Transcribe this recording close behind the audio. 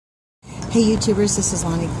Hey YouTubers, this is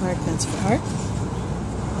Lonnie Clark, Nuts for Art,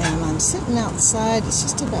 and I'm sitting outside. It's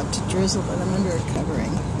just about to drizzle, but I'm under a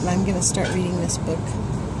covering, and I'm going to start reading this book.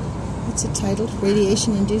 What's it titled?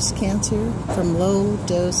 Radiation-Induced Cancer from Low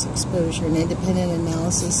Dose Exposure, an Independent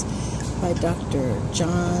Analysis by Dr.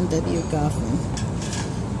 John W. Gofman.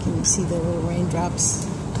 Can you see the little raindrops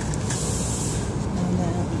on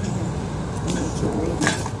that? I'm going to keep reading.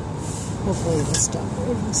 Hopefully it'll stop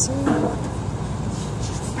raining soon.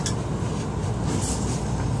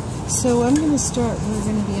 So I'm going to start, we're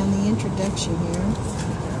going to be on the introduction here.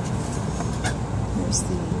 Here's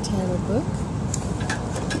the title book.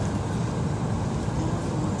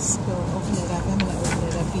 And let's go open it up. I'm going to open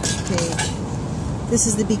it up each page. This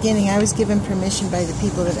is the beginning. I was given permission by the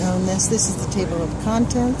people that own this. This is the table of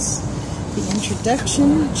contents. The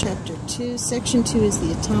introduction, chapter 2. Section 2 is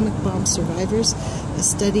the atomic bomb survivors, a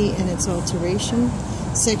study and its alteration.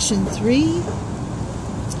 Section 3.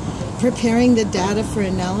 Preparing the data for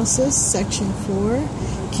analysis, Section 4,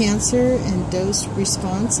 cancer and dose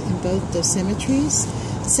response in both dosimetries.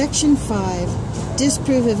 Section 5,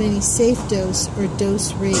 disprove of any safe dose or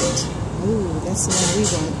dose rate. Ooh, that's the one we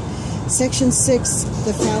want. Section 6,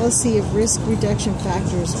 the fallacy of risk reduction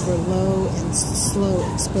factors for low and slow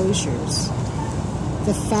exposures.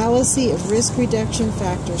 The fallacy of risk reduction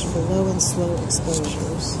factors for low and slow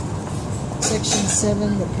exposures. Section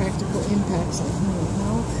 7, the practical impacts on human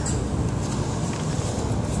health.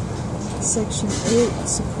 Section 8,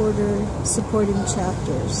 supporting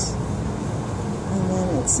chapters. And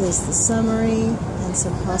then it says the summary and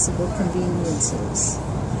some possible conveniences.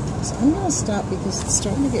 So I'm going to stop because it's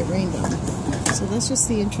starting to get rained on. So that's just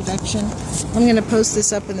the introduction. I'm going to post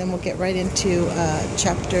this up and then we'll get right into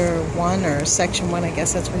chapter 1 or section 1, I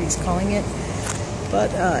guess that's what he's calling it.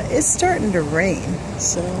 But it's starting to rain.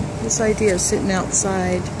 So this idea of sitting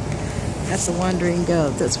outside at the Wandering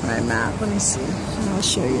Goat, that's where I'm at. Let me see. I'll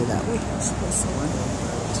show you that way. That's the Wandering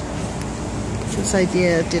Goat. This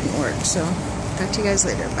idea didn't work, so talk to you guys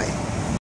later. Bye.